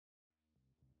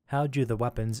How do the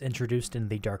weapons introduced in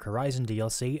the Dark Horizon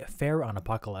DLC fare on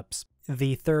Apocalypse?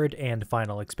 The third and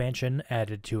final expansion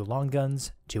added 2 long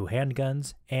guns, 2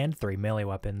 handguns, and 3 melee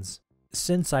weapons.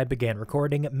 Since I began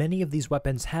recording, many of these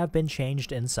weapons have been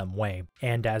changed in some way,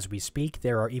 and as we speak,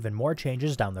 there are even more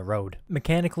changes down the road.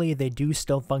 Mechanically, they do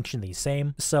still function the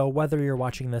same, so whether you're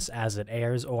watching this as it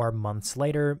airs or months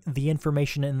later, the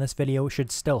information in this video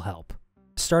should still help.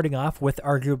 Starting off with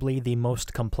arguably the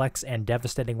most complex and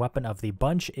devastating weapon of the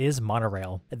bunch is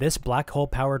Monorail. This black hole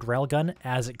powered railgun,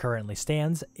 as it currently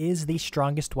stands, is the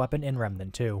strongest weapon in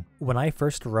Remnant 2. When I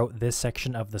first wrote this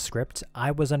section of the script,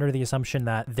 I was under the assumption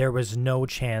that there was no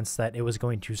chance that it was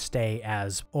going to stay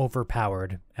as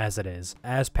overpowered as it is.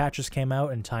 As patches came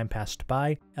out and time passed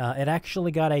by, it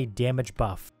actually got a damage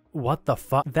buff. What the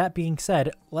fuck? That being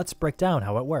said, let's break down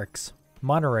how it works.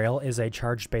 Monorail is a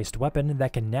charge-based weapon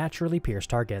that can naturally pierce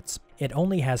targets. It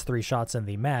only has 3 shots in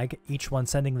the mag, each one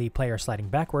sending the player sliding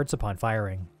backwards upon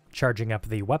firing. Charging up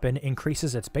the weapon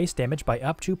increases its base damage by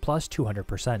up to plus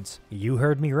 200%. You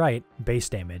heard me right, base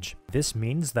damage. This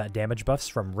means that damage buffs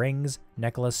from rings,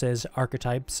 necklaces,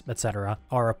 archetypes, etc.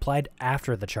 are applied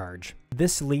after the charge.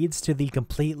 This leads to the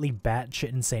completely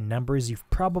batshit insane numbers you've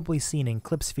probably seen in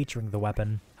clips featuring the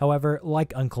weapon. However,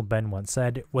 like Uncle Ben once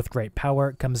said, with great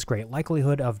power comes great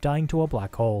likelihood of dying to a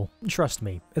black hole. Trust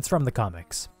me, it's from the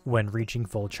comics. When reaching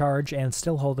full charge and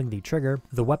still holding the trigger,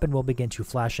 the weapon will begin to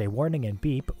flash a warning and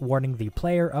beep, warning the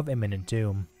player of imminent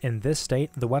doom. In this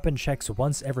state, the weapon checks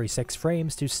once every 6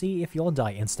 frames to see if you'll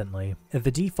die instantly. The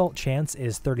default chance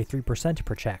is 33%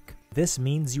 per check. This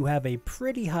means you have a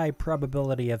pretty high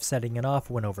probability of setting it off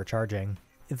when overcharging.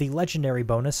 The legendary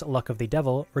bonus, Luck of the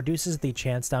Devil, reduces the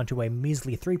chance down to a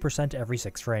measly 3% every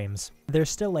 6 frames. There's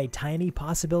still a tiny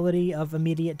possibility of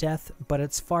immediate death, but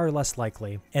it's far less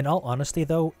likely. In all honesty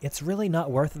though, it's really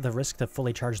not worth the risk to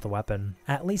fully charge the weapon,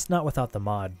 at least not without the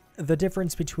mod. The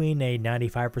difference between a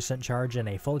 95% charge and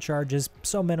a full charge is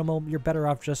so minimal, you're better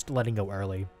off just letting go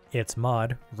early. Its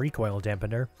mod, Recoil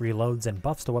Dampener, reloads and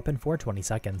buffs the weapon for 20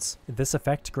 seconds. This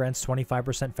effect grants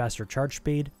 25% faster charge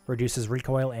speed, reduces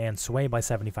recoil and sway by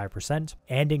 75%,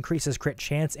 and increases crit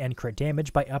chance and crit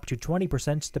damage by up to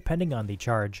 20% depending on the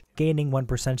charge, gaining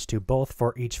 1% to both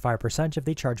for each 5% of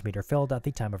the charge meter filled at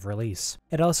the time of release.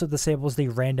 It also disables the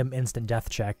random instant death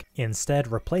check,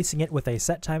 instead replacing it with a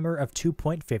set timer of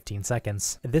 2.15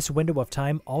 seconds. This window of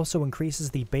time also increases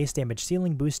the base damage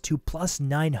ceiling boost to plus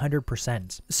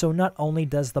 900%. So not only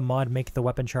does the mod make the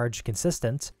weapon charge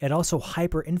consistent, it also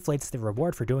hyper-inflates the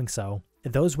reward for doing so.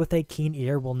 Those with a keen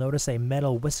ear will notice a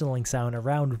metal whistling sound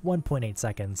around 1.8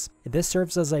 seconds. This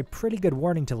serves as a pretty good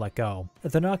warning to let go.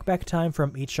 The knockback time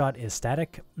from each shot is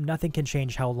static, nothing can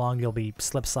change how long you'll be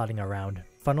slip-sliding around.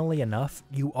 Funnily enough,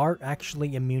 you are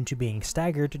actually immune to being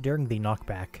staggered during the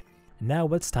knockback. Now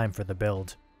it's time for the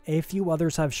build. A few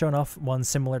others have shown off one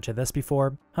similar to this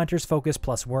before. Hunter's Focus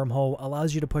plus Wormhole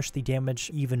allows you to push the damage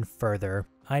even further.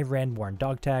 I ran Worn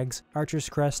Dog Tags, Archer's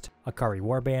Crest, Akari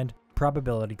Warband,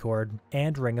 Probability Cord,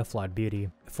 and Ring of Flawed Beauty.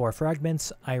 For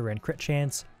fragments, I ran Crit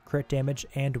Chance, Crit Damage,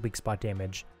 and Weak Spot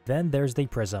Damage. Then there's the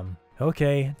Prism.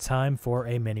 Okay, time for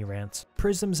a mini-rant.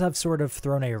 Prisms have sort of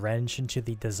thrown a wrench into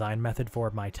the design method for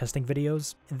my testing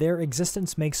videos. Their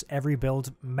existence makes every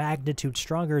build magnitude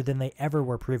stronger than they ever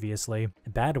were previously.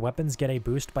 Bad weapons get a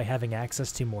boost by having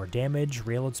access to more damage,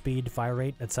 reload speed, fire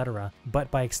rate, etc.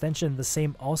 But by extension, the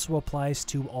same also applies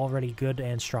to already good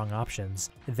and strong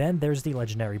options. Then there's the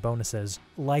legendary bonuses.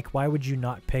 Like, why would you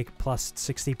not pick plus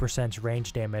 60%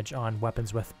 range damage on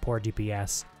weapons with poor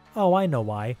DPS? Oh, I know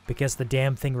why. Because the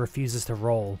damn thing refuses to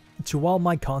roll. To all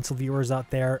my console viewers out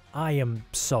there, I am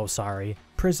so sorry.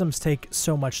 Prisms take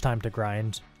so much time to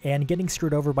grind, and getting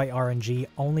screwed over by RNG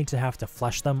only to have to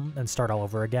flush them and start all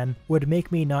over again would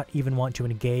make me not even want to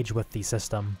engage with the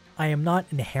system. I am not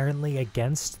inherently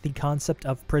against the concept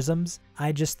of prisms,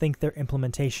 I just think their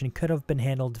implementation could have been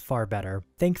handled far better.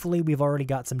 Thankfully, we've already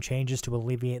got some changes to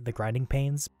alleviate the grinding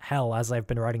pains. Hell, as I've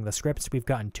been writing the scripts, we've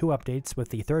gotten 2 updates with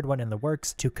the 3rd one in the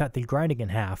works to cut the grinding in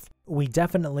half. We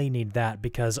definitely need that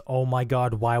because, oh my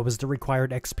god, why was the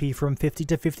required XP from 50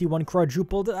 to 51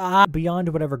 quadrupled? Beyond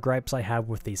whatever gripes I have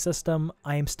with the system,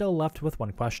 I am still left with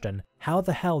one question. How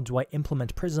the hell do I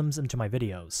implement prisms into my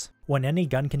videos? When any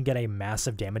gun can get a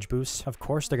massive damage boost, of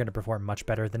course they're going to perform much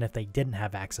better than if they didn't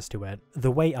have access to it.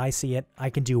 The way I see it, I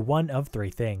can do one of 3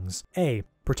 things. A.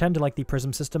 Pretend like the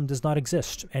Prism system does not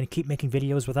exist and keep making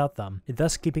videos without them,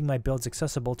 thus keeping my builds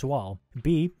accessible to all.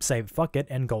 B. Say fuck it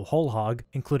and go whole hog,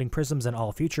 including prisms in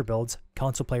all future builds,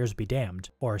 console players be damned.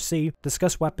 Or C.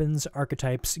 Discuss weapons,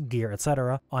 archetypes, gear,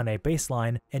 etc. on a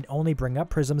baseline and only bring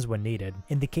up prisms when needed,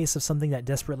 in the case of something that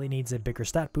desperately needs a bigger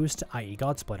stat boost, i.e.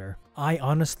 God Splitter. I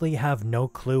honestly have no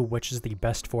clue which is the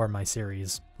best for my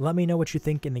series. Let me know what you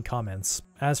think in the comments.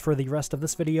 As for the rest of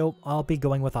this video, I'll be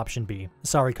going with option B.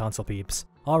 Sorry console peeps.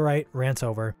 Alright, rant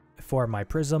over. For my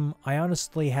Prism, I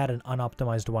honestly had an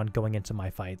unoptimized one going into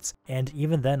my fights, and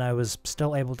even then I was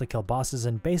still able to kill bosses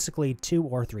in basically 2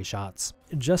 or 3 shots.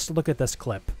 Just look at this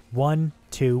clip. 1,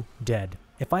 2, dead.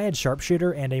 If I had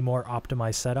Sharpshooter and a more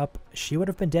optimized setup, she would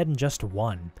have been dead in just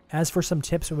 1. As for some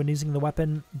tips when using the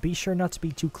weapon, be sure not to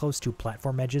be too close to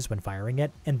platform edges when firing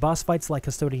it. In boss fights like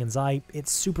Custodian's Eye,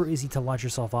 it's super easy to launch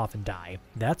yourself off and die.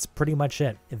 That's pretty much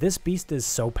it. This beast is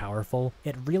so powerful,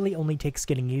 it really only takes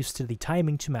getting used to the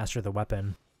timing to master the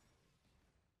weapon.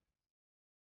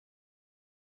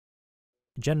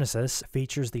 Genesis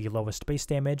features the lowest base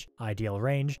damage, ideal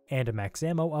range, and max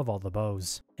ammo of all the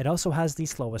bows. It also has the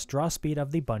slowest draw speed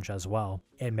of the bunch as well.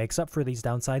 It makes up for these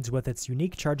downsides with its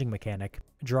unique charging mechanic.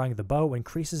 Drawing the bow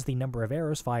increases the number of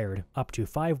arrows fired, up to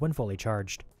 5 when fully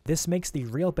charged. This makes the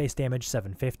real base damage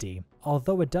 750,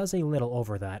 although it does a little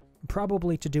over that,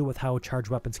 probably to do with how charged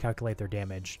weapons calculate their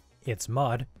damage. Its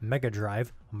mod, Mega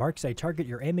Drive, marks a target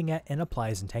you're aiming at and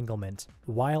applies entanglement.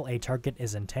 While a target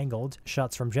is entangled,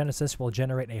 shots from Genesis will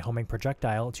generate a homing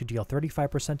projectile to deal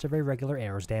 35% of a regular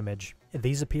arrow's damage.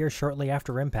 These appear shortly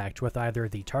after impact with either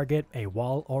the target, a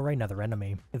wall, or another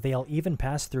enemy. They'll even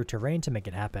pass through terrain to make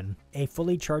it happen. A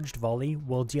fully charged volley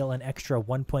will deal an extra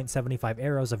 1.75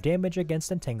 arrows of damage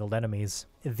against entangled enemies.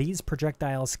 These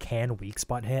projectiles can weak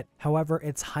spot hit, however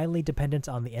it's highly dependent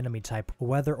on the enemy type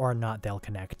whether or not they'll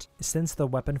connect. Since the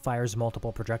weapon fires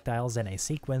multiple projectiles in a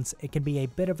sequence, it can be a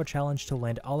bit of a challenge to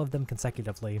land all of them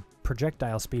consecutively.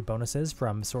 Projectile speed bonuses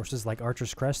from sources like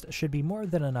Archer's Crest should be more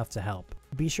than enough to help.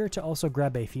 Be sure to also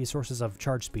grab a few sources of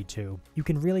charge speed too. You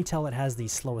can really tell it has the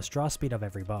slowest draw speed of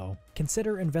every bow.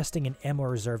 Consider investing in ammo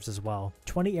reserves as well.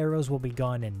 20 arrows will be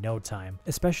gone in no time,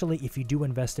 especially if you do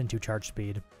invest into charge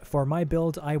speed. For my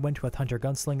build, I went with Hunter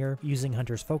Gunslinger, using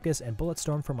Hunter's Focus and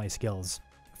Bulletstorm for my skills.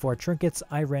 For trinkets,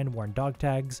 I ran Worn Dog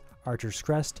Tags, Archer's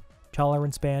Crest,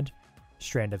 Tolerance Band,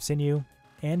 Strand of Sinew,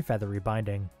 and Feathery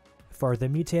Binding. For the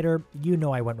Mutator, you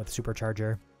know I went with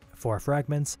Supercharger. For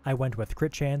fragments, I went with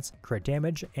crit chance, crit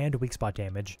damage, and weak spot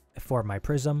damage. For my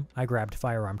Prism, I grabbed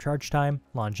Firearm Charge Time,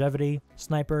 Longevity,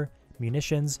 Sniper,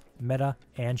 Munitions, Meta,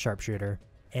 and Sharpshooter.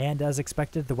 And as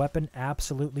expected, the weapon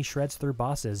absolutely shreds through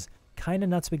bosses. Kinda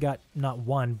nuts we got not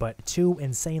 1, but 2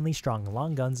 insanely strong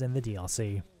long guns in the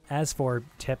DLC. As for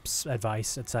tips,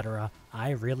 advice, etc.,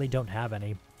 I really don't have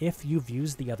any. If you've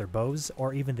used the other bows,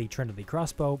 or even the Trinity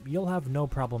crossbow, you'll have no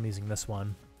problem using this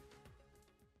one.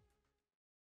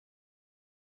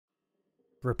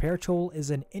 Repair Tool is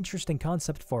an interesting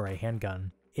concept for a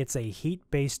handgun. It's a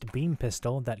heat-based beam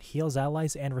pistol that heals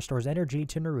allies and restores energy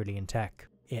to Nerudian tech.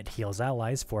 It heals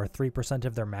allies for 3%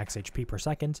 of their max HP per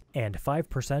second, and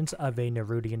 5% of a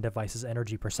Nerudian device's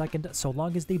energy per second so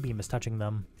long as the beam is touching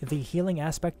them. The healing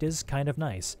aspect is kind of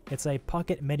nice. It's a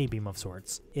pocket mini-beam of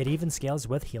sorts. It even scales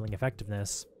with healing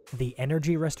effectiveness. The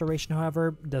energy restoration,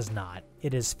 however, does not.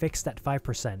 It is fixed at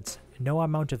 5%. No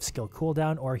amount of skill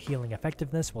cooldown or healing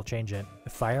effectiveness will change it.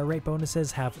 Fire rate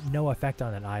bonuses have no effect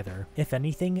on it either. If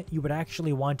anything, you would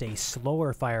actually want a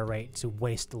slower fire rate to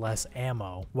waste less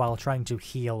ammo while trying to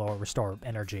heal or restore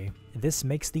energy. This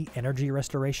makes the energy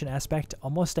restoration aspect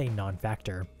almost a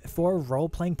non-factor. For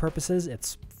role-playing purposes,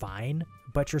 it's fine,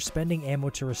 but you're spending ammo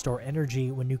to restore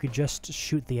energy when you could just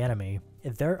shoot the enemy.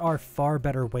 There are far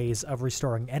better ways of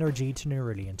restoring energy to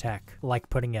Nerudian tech, like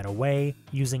putting it away,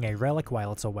 using a relic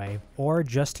while it's away, or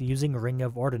just using Ring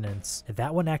of Ordnance.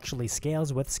 That one actually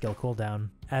scales with skill cooldown.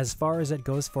 As far as it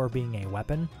goes for being a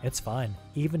weapon, it's fine.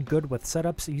 Even good with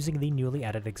setups using the newly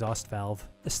added exhaust valve.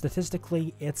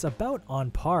 Statistically, it's about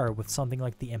on par with something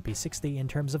like the MP60 in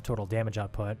terms of total damage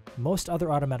output. Most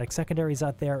other automatic secondaries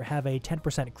out there have a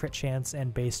 10% crit chance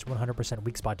and based 100%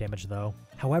 weak spot damage though.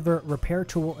 However, Repair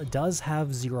Tool does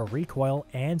have 0 recoil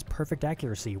and perfect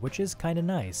accuracy, which is kinda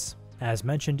nice. As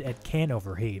mentioned, it can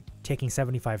overheat, taking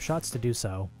 75 shots to do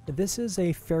so. This is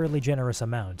a fairly generous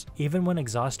amount. Even when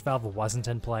exhaust valve wasn't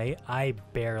in play, I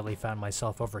barely found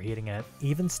myself overheating it.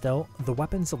 Even still, the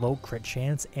weapon's low crit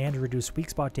chance and reduced weak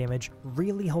spot damage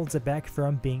really holds it back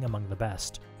from being among the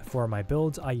best. For my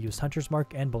builds, I used Hunter's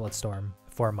Mark and Bulletstorm.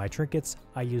 For my trinkets,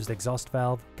 I used Exhaust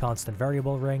Valve, Constant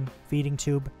Variable Ring, Feeding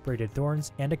Tube, Braided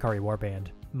Thorns, and Akari Warband.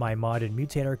 My mod and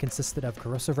Mutator consisted of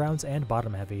Corrosive Rounds and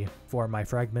Bottom Heavy. For my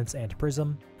fragments and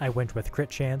Prism, I went with Crit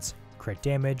Chance, Crit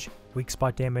Damage, Weak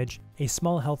Spot Damage, a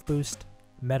small health boost,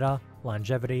 Meta,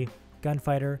 Longevity,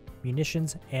 Gunfighter,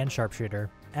 Munitions, and Sharpshooter.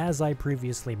 As I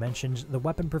previously mentioned, the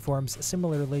weapon performs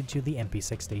similarly to the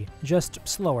MP60, just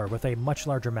slower with a much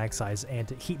larger mag size and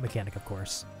heat mechanic of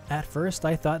course. At first,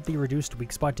 I thought the reduced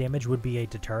weak spot damage would be a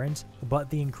deterrent, but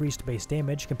the increased base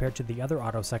damage compared to the other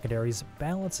auto secondaries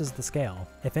balances the scale.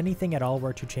 If anything at all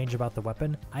were to change about the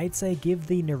weapon, I'd say give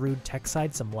the Nerude tech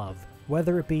side some love.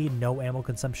 Whether it be no ammo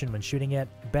consumption when shooting it,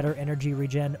 better energy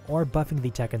regen, or buffing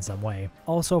the tech in some way.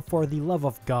 Also, for the love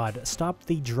of God, stop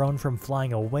the drone from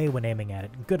flying away when aiming at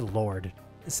it, good lord.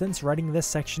 Since writing this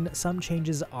section, some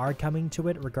changes are coming to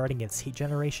it regarding its heat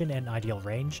generation and ideal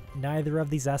range. Neither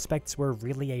of these aspects were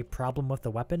really a problem with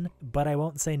the weapon, but I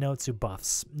won't say no to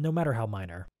buffs, no matter how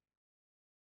minor.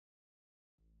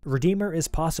 Redeemer is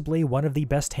possibly one of the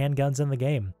best handguns in the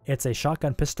game. It's a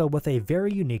shotgun pistol with a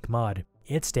very unique mod.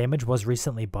 Its damage was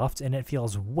recently buffed and it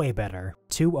feels way better.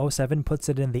 207 puts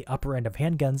it in the upper end of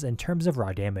handguns in terms of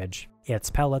raw damage.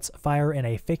 Its pellets fire in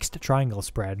a fixed triangle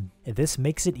spread. This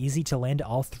makes it easy to land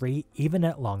all three even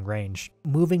at long range.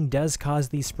 Moving does cause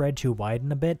the spread to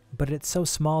widen a bit, but it's so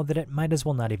small that it might as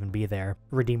well not even be there.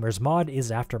 Redeemer's mod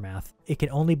is Aftermath. It can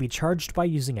only be charged by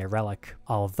using a relic,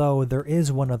 although there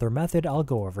is one other method I'll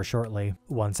go over shortly.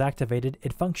 Once activated,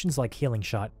 it functions like Healing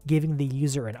Shot, giving the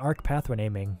user an arc path when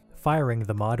aiming. Firing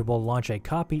the mod will launch a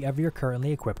copy of your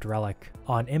currently equipped relic.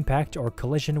 On impact or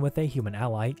collision with a human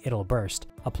ally, it'll burst,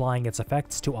 applying its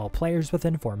effects to all players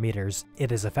within 4 meters.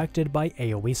 It is affected by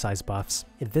AoE size buffs.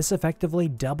 This effectively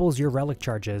doubles your relic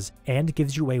charges, and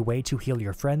gives you a way to heal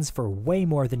your friends for way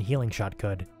more than Healing Shot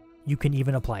could. You can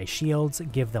even apply shields,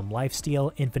 give them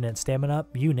lifesteal, infinite stamina,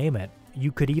 you name it.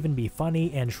 You could even be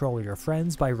funny and troll your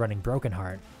friends by running Broken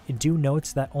Heart. Do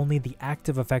note that only the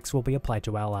active effects will be applied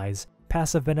to allies.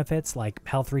 Passive benefits like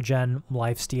health regen,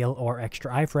 lifesteal, or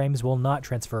extra iframes will not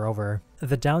transfer over.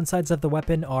 The downsides of the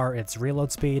weapon are its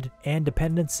reload speed and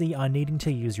dependency on needing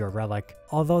to use your relic,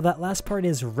 although that last part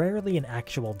is rarely an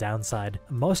actual downside.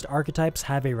 Most archetypes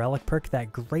have a relic perk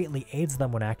that greatly aids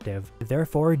them when active,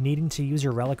 therefore needing to use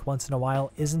your relic once in a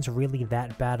while isn't really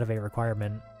that bad of a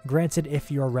requirement. Granted,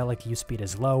 if your relic use speed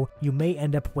is low, you may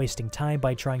end up wasting time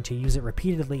by trying to use it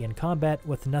repeatedly in combat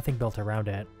with nothing built around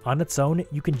it. On its own,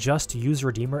 you can just use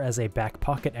Redeemer as a back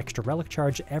pocket extra relic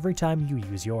charge every time you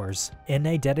use yours. In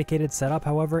a dedicated setup,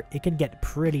 however, it can get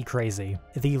pretty crazy.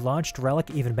 The launched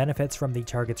relic even benefits from the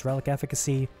target's relic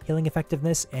efficacy, healing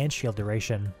effectiveness, and shield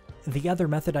duration. The other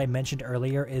method I mentioned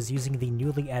earlier is using the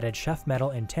newly added Chef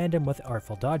Metal in tandem with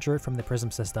Artful Dodger from the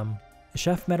Prism system.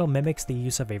 Chef Metal mimics the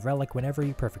use of a relic whenever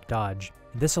you perfect dodge.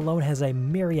 This alone has a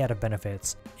myriad of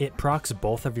benefits. It procs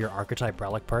both of your archetype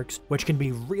relic perks, which can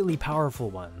be really powerful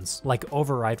ones, like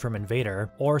Override from Invader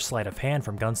or Sleight of Hand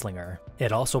from Gunslinger.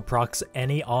 It also procs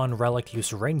any on-relic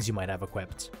use rings you might have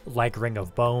equipped, like Ring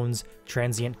of Bones,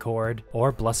 Transient Cord,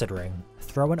 or Blessed Ring.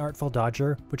 Throw in Artful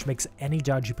Dodger, which makes any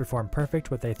dodge you perform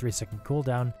perfect with a 3-second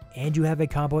cooldown, and you have a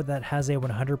combo that has a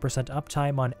 100%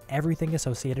 uptime on everything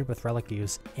associated with relic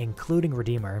use, including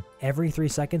Redeemer. Every 3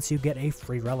 seconds you get a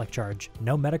free relic charge,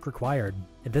 no medic required.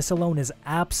 This alone is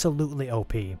absolutely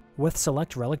OP. With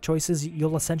select relic choices,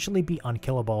 you'll essentially be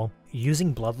unkillable.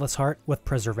 Using Bloodless Heart with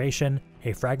Preservation,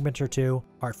 a Fragment or 2,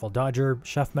 Artful Dodger,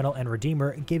 Chef Metal, and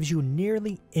Redeemer gives you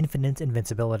nearly infinite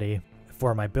invincibility.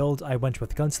 For my build, I went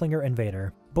with Gunslinger and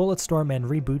Vader, Bulletstorm and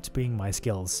Reboot being my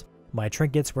skills. My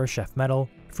trinkets were Chef Metal,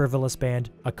 Frivolous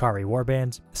Band, Akari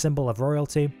Warband, Symbol of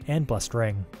Royalty, and Blessed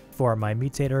Ring. For my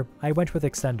mutator, I went with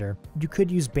Extender. You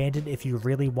could use Bandit if you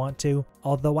really want to,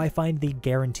 although I find the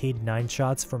guaranteed 9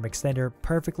 shots from Extender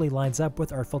perfectly lines up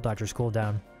with Artful Dodger's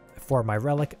cooldown. For my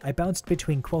relic, I bounced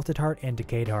between Quilted Heart and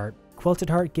Decayed Heart. Quilted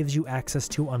Heart gives you access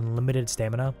to unlimited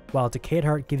stamina, while Decayed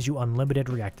Heart gives you unlimited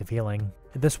reactive healing.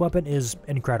 This weapon is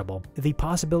incredible. The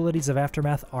possibilities of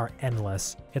Aftermath are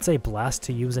endless. It's a blast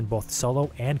to use in both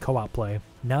solo and co-op play.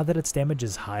 Now that its damage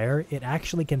is higher, it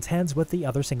actually contends with the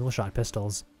other single-shot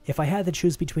pistols. If I had to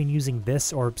choose between using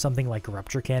this or something like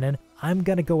Rupture Cannon, I'm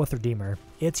gonna go with Redeemer.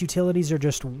 Its utilities are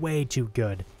just way too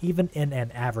good, even in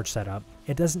an average setup.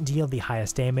 It doesn't deal the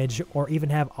highest damage or even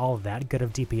have all that good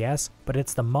of DPS, but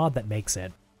it's the mod that makes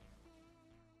it.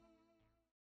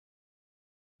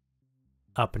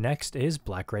 Up next is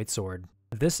Black Greatsword.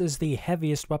 This is the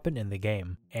heaviest weapon in the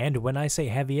game, and when I say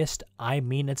heaviest, I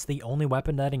mean it's the only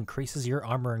weapon that increases your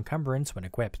armor encumbrance when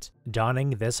equipped. Donning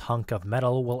this hunk of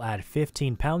metal will add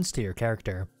 15 pounds to your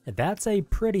character. That's a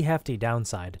pretty hefty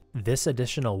downside. This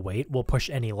additional weight will push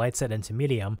any light set into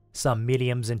medium, some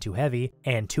mediums into heavy,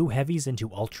 and 2 heavies into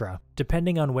ultra.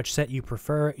 Depending on which set you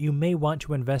prefer, you may want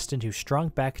to invest into strong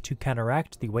back to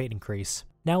counteract the weight increase.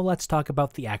 Now let's talk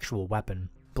about the actual weapon.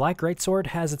 Black Greatsword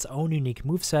has its own unique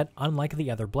moveset unlike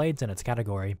the other blades in its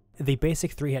category. The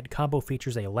basic 3-hit combo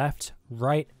features a left,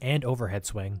 right, and overhead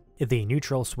swing. The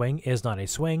neutral swing is not a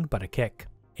swing, but a kick.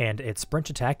 And its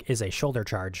sprint attack is a shoulder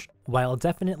charge. While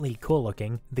definitely cool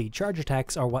looking, the charge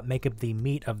attacks are what make up the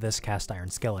meat of this cast iron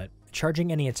skillet.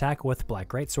 Charging any attack with Black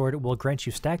Greatsword will grant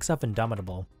you stacks of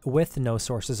Indomitable. With no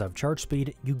sources of charge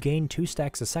speed, you gain 2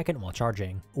 stacks a second while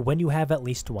charging. When you have at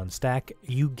least 1 stack,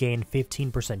 you gain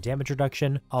 15% damage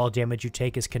reduction, all damage you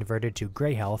take is converted to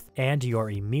gray health, and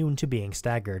you're immune to being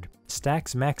staggered.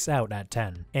 Stacks max out at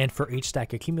 10, and for each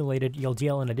stack accumulated, you'll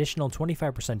deal an additional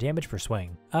 25% damage per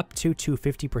swing, up to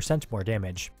 250% more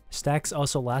damage. Stacks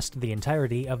also last the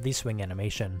entirety of the swing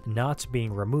animation, not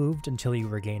being removed until you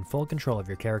regain full control of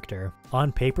your character. On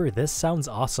paper, this sounds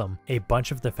awesome. A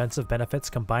bunch of defensive benefits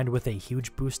combined with a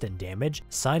huge boost in damage?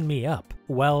 Sign me up.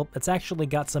 Well, it's actually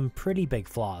got some pretty big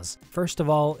flaws. First of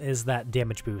all is that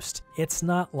damage boost. It's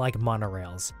not like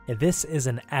Monorails. This is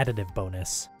an additive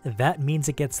bonus. That means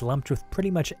it gets lumped with pretty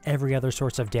much every other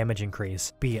source of damage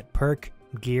increase, be it perk,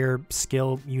 gear,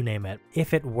 skill, you name it.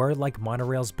 If it were like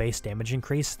Monorail's base damage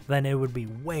increase, then it would be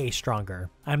way stronger.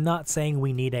 I'm not saying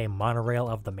we need a Monorail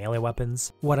of the melee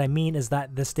weapons. What I mean is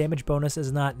that this damage bonus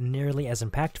is not nearly as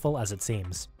impactful as it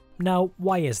seems. Now,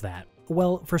 why is that?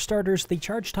 Well, for starters, the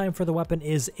charge time for the weapon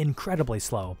is incredibly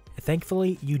slow.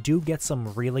 Thankfully, you do get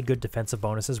some really good defensive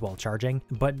bonuses while charging,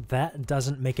 but that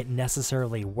doesn't make it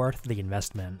necessarily worth the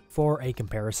investment. For a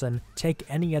comparison, take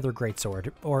any other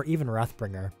Greatsword, or even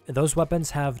Wrathbringer. Those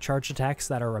weapons have charge attacks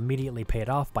that are immediately paid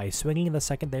off by swinging the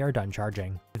second they are done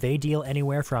charging. They deal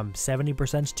anywhere from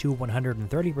 70% to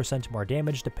 130% more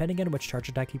damage depending on which charge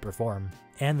attack you perform.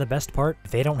 And the best part,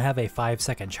 they don't have a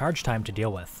 5-second charge time to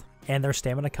deal with. And their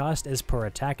stamina cost is per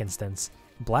attack instance.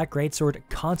 Black Greatsword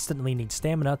constantly needs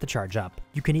stamina to charge up.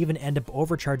 You can even end up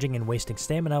overcharging and wasting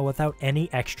stamina without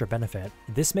any extra benefit.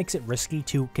 This makes it risky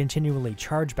to continually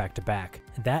charge back to back.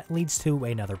 That leads to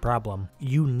another problem.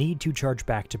 You need to charge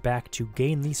back to back to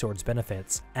gain the sword's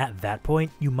benefits. At that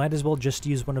point, you might as well just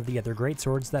use one of the other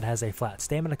Greatswords that has a flat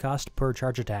stamina cost per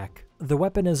charge attack. The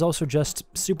weapon is also just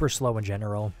super slow in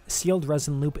general. Sealed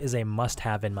Resin Loop is a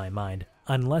must-have in my mind.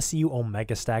 Unless you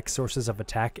Omega stack sources of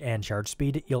attack and charge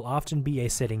speed, you'll often be a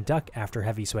sitting duck after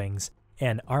heavy swings.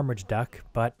 An armored duck,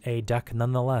 but a duck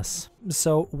nonetheless.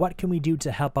 So what can we do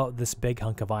to help out this big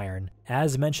hunk of iron?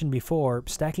 As mentioned before,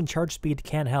 stacking charge speed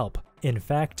can help. In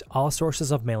fact, all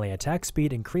sources of melee attack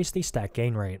speed increase the stack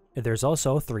gain rate. There's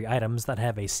also 3 items that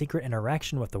have a secret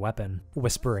interaction with the weapon: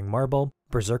 Whispering Marble,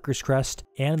 Berserker's Crest,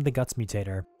 and the Guts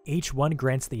Mutator. Each one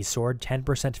grants the sword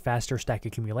 10% faster stack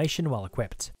accumulation while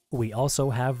equipped. We also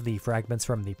have the fragments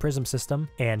from the Prism system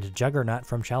and Juggernaut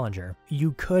from Challenger.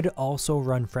 You could also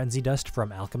run Frenzy Dust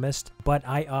from Alchemist, but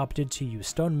I opted to use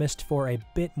Stone Mist for a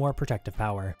bit more protective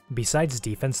power. Besides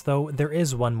defense though, there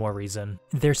is one more reason.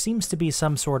 There seems to be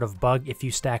some sort of bug if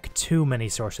you stack too many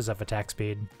sources of attack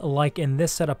speed. Like in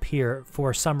this setup here,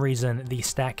 for some reason the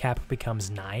stack cap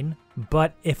becomes 9.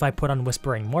 But if I put on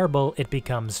Whispering Marble, it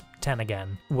becomes 10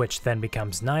 again, which then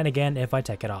becomes 9 again if I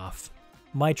take it off.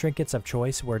 My trinkets of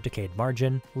choice were Decayed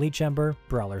Margin, Leech Ember,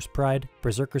 Brawler's Pride,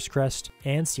 Berserker's Crest,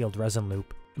 and Sealed Resin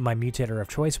Loop. My mutator of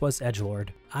choice was Edgelord.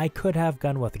 I could have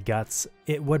gone with Guts.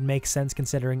 It would make sense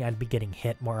considering I'd be getting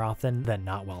hit more often than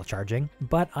not while charging,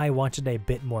 but I wanted a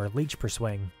bit more leech per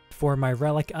swing. For my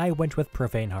relic, I went with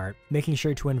Profane Heart, making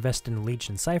sure to invest in Leech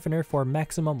and Siphoner for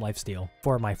maximum lifesteal.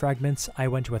 For my fragments, I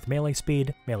went with Melee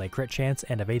Speed, Melee Crit Chance,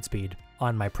 and Evade Speed.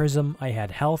 On my Prism, I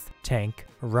had Health, Tank,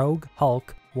 Rogue,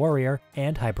 Hulk, Warrior,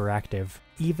 and Hyperactive.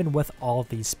 Even with all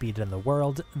the speed in the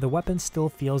world, the weapon still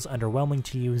feels underwhelming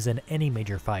to use in any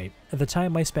major fight. The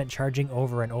time I spent charging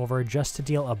over and over just to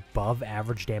deal above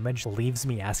average damage leaves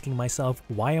me asking myself,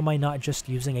 why am I not just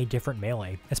using a different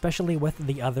melee? Especially with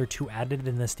the other 2 added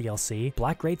in this DLC,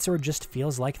 Black Greatsword just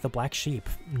feels like the black sheep,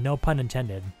 no pun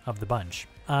intended, of the bunch.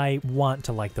 I want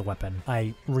to like the weapon,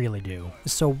 I really do.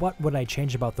 So what would I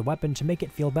change about the weapon to make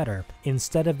it feel better?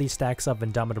 Instead of the stacks of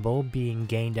Indomitable being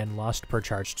gained and lost per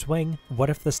charged swing, what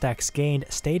if the stacks gained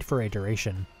stayed for a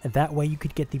duration? That way you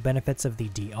could get the benefits of the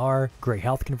DR, Gray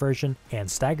Health Conversion, and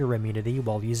Stagger immunity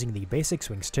while using the basic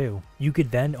swings too. You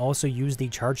could then also use the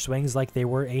charge swings like they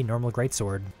were a normal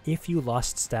Greatsword. If you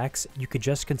lost stacks, you could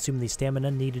just consume the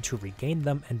stamina needed to regain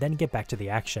them and then get back to the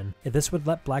action. This would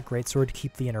let Black Greatsword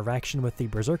keep the interaction with the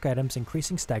berserk items,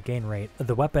 increasing stat gain rate.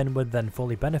 The weapon would then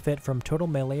fully benefit from total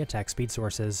melee attack speed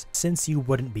sources, since you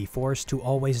wouldn't be forced to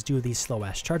always do these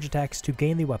slow-ass charge attacks to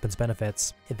gain the weapon's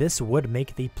benefits. This would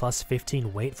make the plus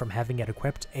 15 weight from having it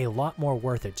equipped a lot more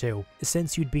worth it too,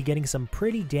 since you'd be getting some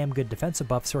pretty damn good defensive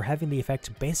buffs for having the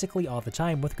effect basically all the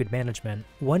time with good management.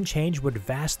 One change would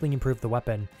vastly improve the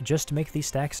weapon, just to make these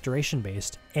stacks duration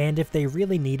based, and if they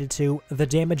really needed to, the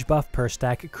damage buff per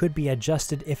stack could be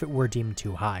adjusted if it were deemed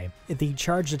too high. The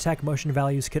charged attack motion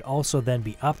values could also then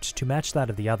be upped to match that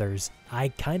of the others. I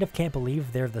kind of can't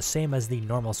believe they're the same as the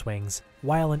normal swings.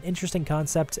 While an interesting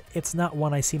concept, it's not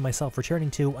one I see myself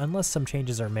returning to unless some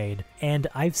changes are made, and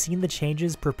I've seen the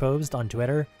changes proposed on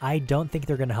Twitter. I don't think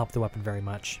they're going to help the weapon very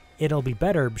much. It'll be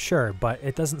better, sure, but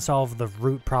it doesn't solve the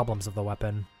root problems of the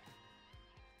weapon.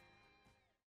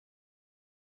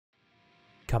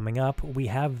 Coming up, we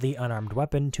have the unarmed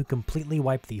weapon to completely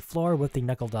wipe the floor with the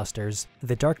Knuckle Dusters.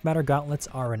 The Dark Matter Gauntlets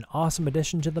are an awesome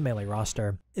addition to the melee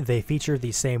roster. They feature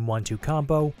the same 1-2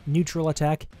 combo, neutral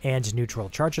attack, and neutral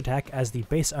charge attack as the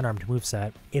base unarmed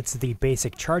moveset. It's the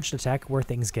basic charged attack where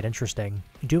things get interesting.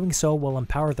 Doing so will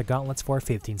empower the gauntlets for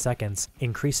 15 seconds,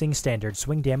 increasing standard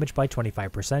swing damage by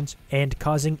 25%, and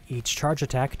causing each charge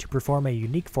attack to perform a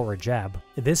unique forward jab.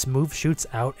 This move shoots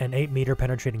out an 8-meter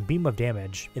penetrating beam of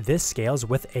damage. This scales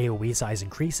with AoE size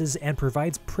increases and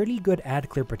provides pretty good ad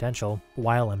clear potential.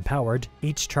 While empowered,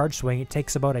 each charge swing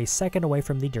takes about a second away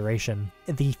from the duration.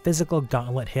 The physical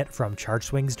gauntlet hit from charge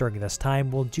swings during this time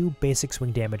will do basic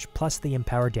swing damage plus the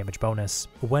empowered damage bonus.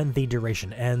 When the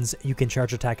duration ends, you can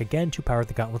charge attack again to power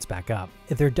the gauntlets back up.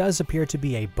 There does appear to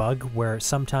be a bug where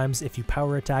sometimes if you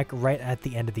power attack right at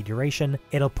the end of the duration,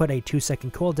 it'll put a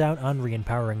 2-second cooldown on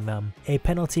re-empowering them. A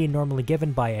penalty normally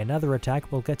given by another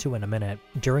attack we'll get to in a minute.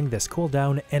 During this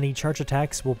cooldown, any charge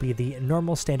attacks will be the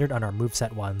normal standard unarmed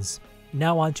moveset ones.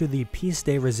 Now onto the pièce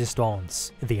de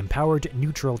résistance, the empowered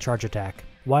neutral charge attack.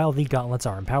 While the gauntlets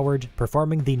are empowered,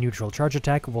 performing the neutral charge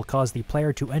attack will cause the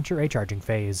player to enter a charging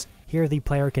phase. Here the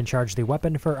player can charge the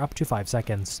weapon for up to 5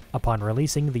 seconds. Upon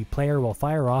releasing, the player will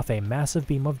fire off a massive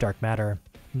beam of dark matter.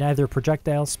 Neither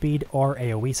projectile speed or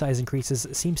AoE size increases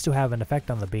seems to have an effect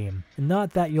on the beam. Not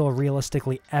that you'll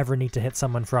realistically ever need to hit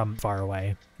someone from far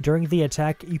away. During the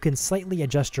attack, you can slightly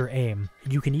adjust your aim.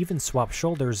 You can even swap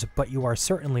shoulders, but you are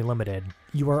certainly limited.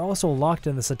 You are also locked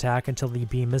in this attack until the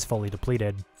beam is fully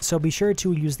depleted, so be sure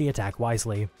to use the attack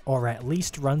wisely, or at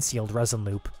least run Sealed Resin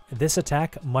Loop. This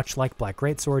attack, much like Black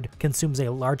Greatsword, consumes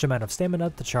a large amount of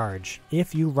stamina to charge.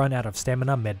 If you run out of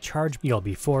stamina mid-charge, you'll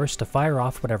be forced to fire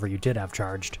off whatever you did have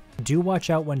charged. Do watch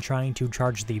out when trying to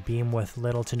charge the beam with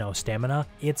little to no stamina.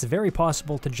 It's very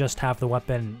possible to just have the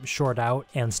weapon short out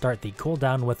and start the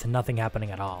cooldown with nothing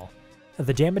happening at all.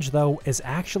 The damage though is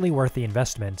actually worth the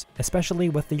investment, especially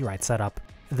with the right setup.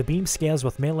 The beam scales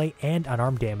with melee and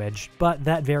unarmed damage, but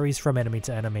that varies from enemy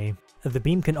to enemy. The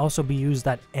beam can also be used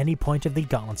at any point of the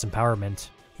gauntlet's empowerment.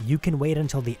 You can wait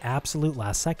until the absolute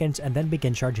last second and then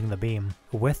begin charging the beam.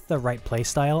 With the right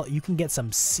playstyle, you can get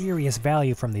some serious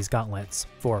value from these gauntlets.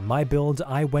 For my build,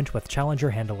 I went with Challenger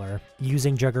Handler,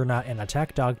 using Juggernaut and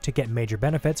Attack Dog to get major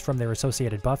benefits from their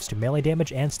associated buffs to melee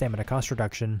damage and stamina cost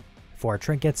reduction. For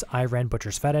trinkets, I ran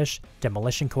Butcher's Fetish,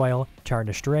 Demolition Coil,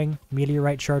 Tarnished Ring,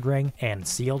 Meteorite Shard Ring, and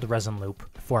Sealed Resin Loop.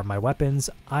 For my weapons,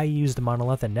 I used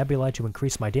Monolith and Nebula to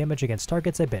increase my damage against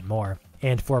targets a bit more.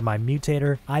 And for my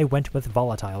Mutator, I went with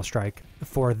Volatile Strike.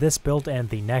 For this build and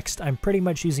the next, I'm pretty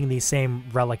much using the same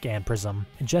Relic and Prism,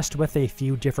 just with a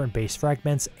few different base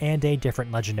fragments and a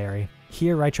different legendary.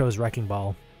 Here I chose Wrecking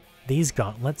Ball. These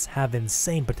gauntlets have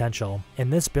insane potential. In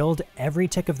this build, every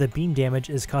tick of the beam damage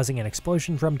is causing an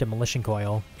explosion from Demolition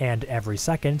Coil, and every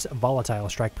second, Volatile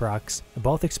Strike procs.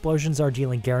 Both explosions are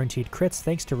dealing guaranteed crits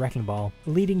thanks to Wrecking Ball,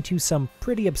 leading to some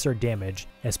pretty absurd damage,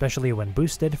 especially when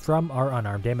boosted from our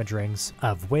unarmed damage rings,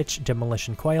 of which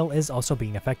Demolition Coil is also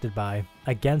being affected by.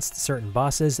 Against certain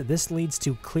bosses, this leads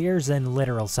to clears in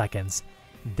literal seconds.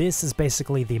 This is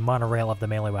basically the monorail of the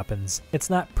melee weapons. It's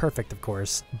not perfect, of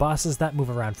course. Bosses that move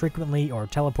around frequently or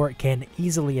teleport can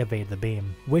easily evade the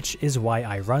beam, which is why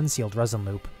I run Sealed Resin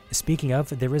Loop. Speaking of,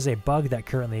 there is a bug that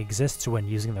currently exists when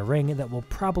using the ring that will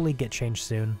probably get changed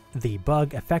soon. The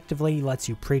bug effectively lets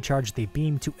you pre-charge the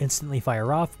beam to instantly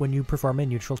fire off when you perform a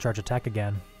neutral charge attack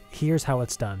again. Here's how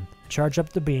it's done. Charge up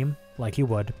the beam, like you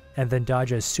would, and then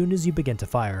dodge as soon as you begin to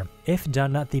fire. If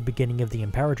done at the beginning of the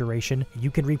empower duration,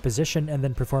 you can reposition and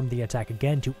then perform the attack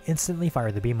again to instantly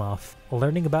fire the beam off.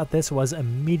 Learning about this was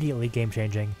immediately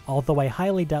game-changing, although I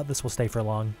highly doubt this will stay for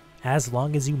long. As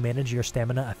long as you manage your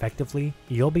stamina effectively,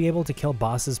 you'll be able to kill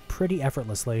bosses pretty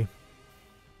effortlessly.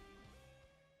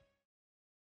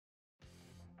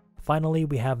 finally,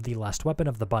 we have the last weapon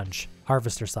of the bunch,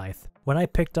 Harvester Scythe. When I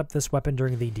picked up this weapon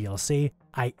during the DLC,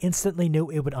 I instantly knew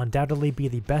it would undoubtedly be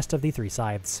the best of the 3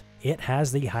 scythes. It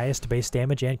has the highest base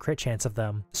damage and crit chance of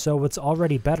them, so it's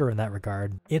already better in that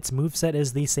regard. Its moveset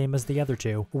is the same as the other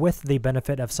 2, with the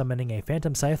benefit of summoning a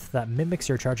Phantom Scythe that mimics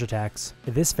your charge attacks.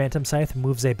 This Phantom Scythe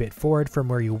moves a bit forward from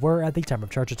where you were at the time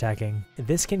of charge attacking.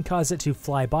 This can cause it to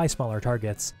fly by smaller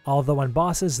targets, although on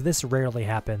bosses this rarely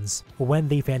happens. When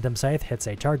the Phantom Scythe hits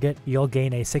a target, you'll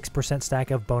gain a 6% stack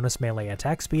of bonus melee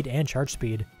attack speed and charge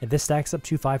speed. This stacks up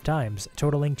to 5 times,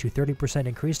 totaling to 30%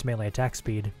 increased melee attack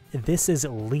speed. This is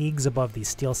leagues above the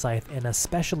Steel Scythe and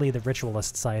especially the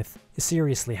Ritualist Scythe.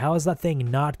 Seriously, how has that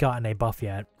thing not gotten a buff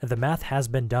yet? The math has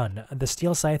been done. The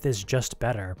Steel Scythe is just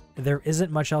better. There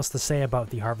isn't much else to say about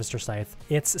the Harvester Scythe.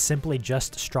 It's simply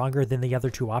just stronger than the other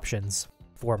 2 options.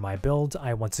 For my build,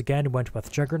 I once again went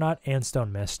with Juggernaut and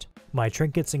Stone Mist. My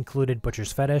trinkets included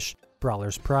Butcher's Fetish,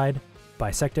 Brawler's Pride,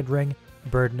 Bisected Ring,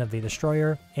 Burden of the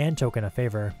Destroyer, and Token of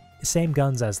Favor. Same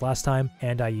guns as last time,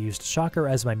 and I used Shocker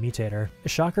as my mutator.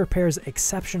 Shocker pairs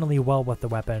exceptionally well with the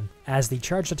weapon, as the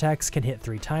charged attacks can hit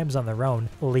 3 times on their own,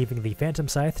 leaving the Phantom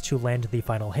Scythe to land the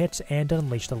final hit and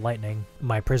unleash the lightning.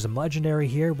 My Prism legendary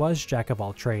here was Jack of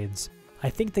all trades.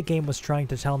 I think the game was trying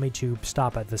to tell me to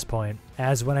stop at this point,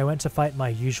 as when I went to fight my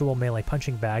usual melee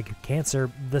punching bag,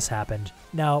 Cancer, this happened.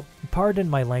 Now, pardon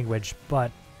my language, but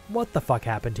what the fuck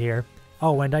happened here?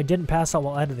 Oh, and I didn't pass out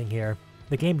while editing here.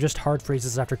 The game just hard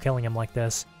freezes after killing him like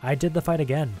this. I did the fight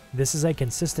again. This is a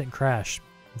consistent crash.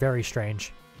 Very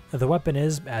strange. The weapon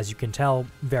is, as you can tell,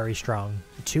 very strong.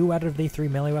 2 out of the 3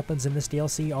 melee weapons in this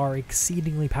DLC are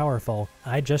exceedingly powerful.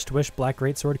 I just wish Black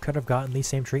Greatsword could have gotten the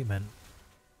same treatment.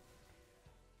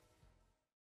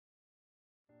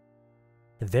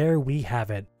 There we have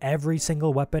it. Every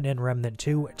single weapon in Remnant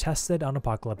 2 tested on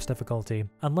Apocalypse difficulty.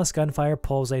 Unless Gunfire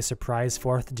pulls a surprise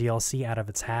 4th DLC out of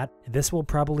its hat, this will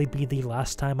probably be the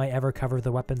last time I ever cover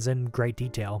the weapons in great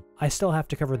detail. I still have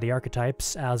to cover the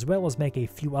archetypes, as well as make a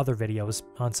few other videos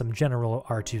on some general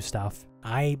R2 stuff.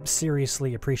 I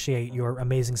seriously appreciate your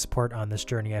amazing support on this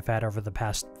journey I've had over the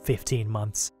past 15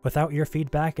 months. Without your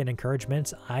feedback and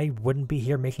encouragement, I wouldn't be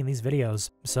here making these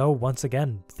videos. So once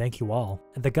again, thank you all.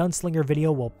 The Gunslinger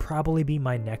video will probably be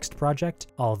my next project,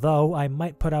 although I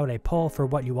might put out a poll for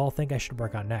what you all think I should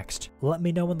work on next. Let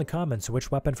me know in the comments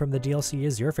which weapon from the DLC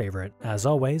is your favorite. As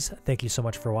always, thank you so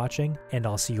much for watching, and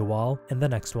I'll see you all in the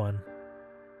next one.